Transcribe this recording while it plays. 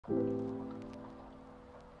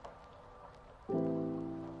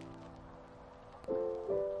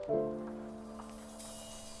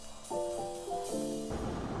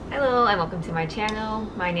and welcome to my channel.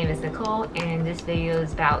 My name is Nicole and this video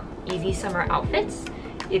is about easy summer outfits.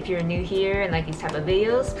 If you're new here and like these type of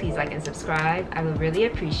videos, please like and subscribe. I would really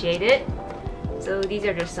appreciate it. So these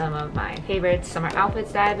are just some of my favorite summer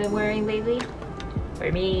outfits that I've been wearing lately.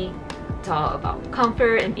 For me, it's all about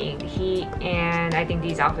comfort and being in the heat, and I think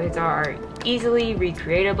these outfits are easily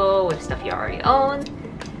recreatable with stuff you already own.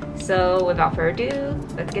 So without further ado,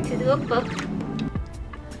 let's get to the lookbook.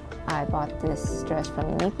 I bought this dress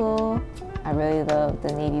from Uniqlo. I really love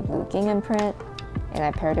the navy blue gingham print, and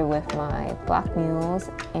I paired it with my black mules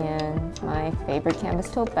and my favorite canvas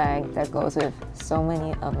tote bag that goes with so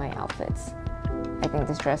many of my outfits. I think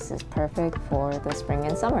this dress is perfect for the spring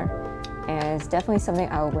and summer, and it's definitely something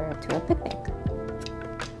I will wear to a picnic.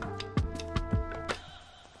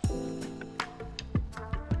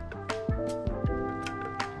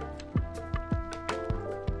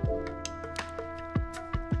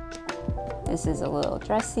 This is a little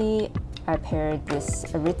dressy. I paired this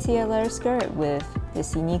Aritzia leather skirt with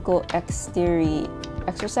this Uniqlo X Theory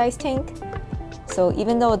exercise tank. So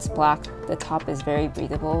even though it's black, the top is very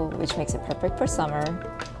breathable, which makes it perfect for summer.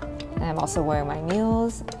 And I'm also wearing my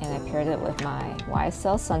mules, and I paired it with my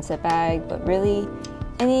YSL sunset bag, but really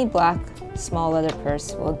any black small leather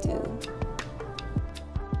purse will do.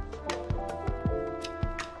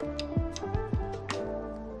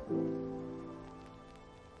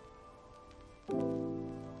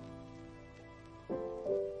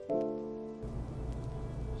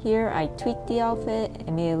 Here I tweaked the outfit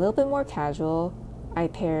and made it a little bit more casual. I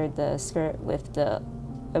paired the skirt with the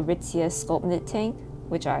Aritzia Sculpt Knit Tank,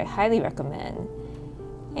 which I highly recommend.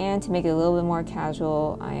 And to make it a little bit more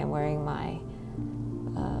casual, I am wearing my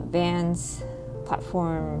Vans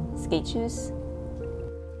platform skate shoes.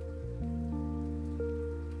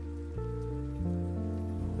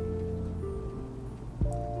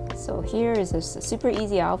 So here is just a super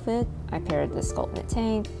easy outfit. I paired the Sculpt Knit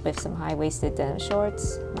Tank with some high-waisted denim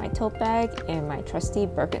shorts, my tote bag, and my trusty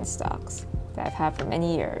Birkenstocks that I've had for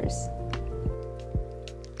many years.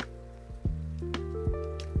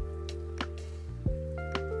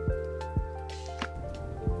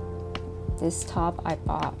 This top I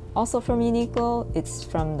bought also from Uniqlo. It's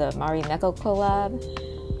from the marimekko collab.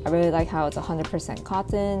 I really like how it's 100%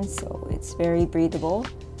 cotton, so it's very breathable.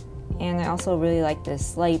 And I also really like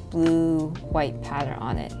this light blue white pattern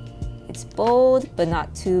on it. It's bold, but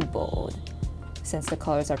not too bold, since the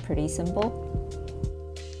colors are pretty simple.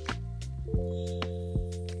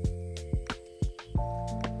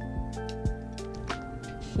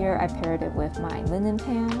 Here I paired it with my linen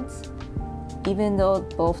pants. Even though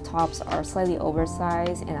both tops are slightly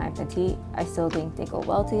oversized and I'm petite, I still think they go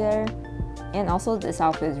well together. And also this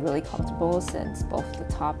outfit is really comfortable since both the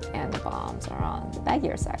top and the bottoms are on the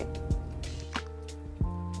baggier side.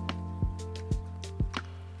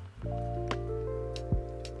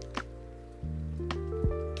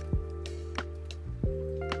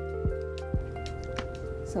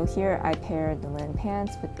 So here I paired the linen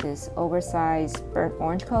pants with this oversized burnt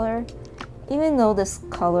orange color. Even though this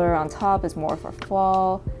color on top is more for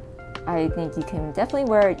fall, I think you can definitely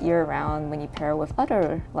wear it year-round when you pair it with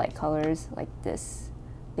other light colors like this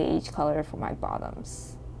beige color for my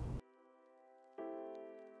bottoms.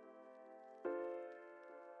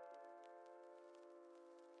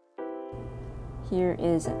 Here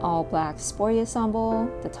is an all-black sporty ensemble.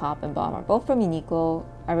 The top and bottom are both from Uniqlo.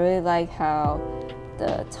 I really like how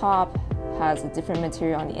the top has a different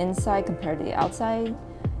material on the inside compared to the outside,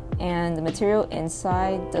 and the material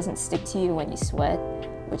inside doesn't stick to you when you sweat,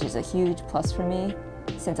 which is a huge plus for me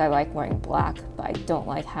since I like wearing black, but I don't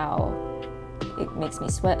like how it makes me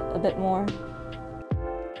sweat a bit more.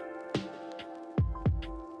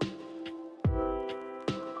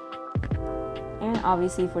 And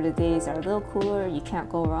obviously for the days that are a little cooler, you can't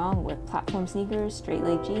go wrong with platform sneakers, straight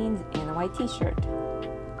leg jeans, and a white t-shirt.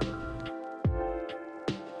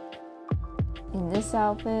 In this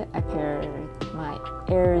outfit, I paired my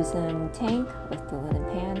Airism tank with the linen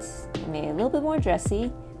pants. It made it a little bit more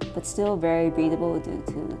dressy, but still very breathable due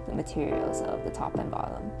to the materials of the top and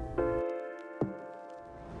bottom.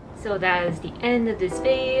 So that is the end of this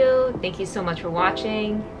video. Thank you so much for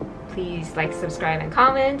watching. Please like, subscribe, and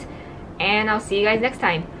comment. And I'll see you guys next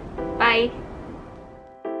time. Bye!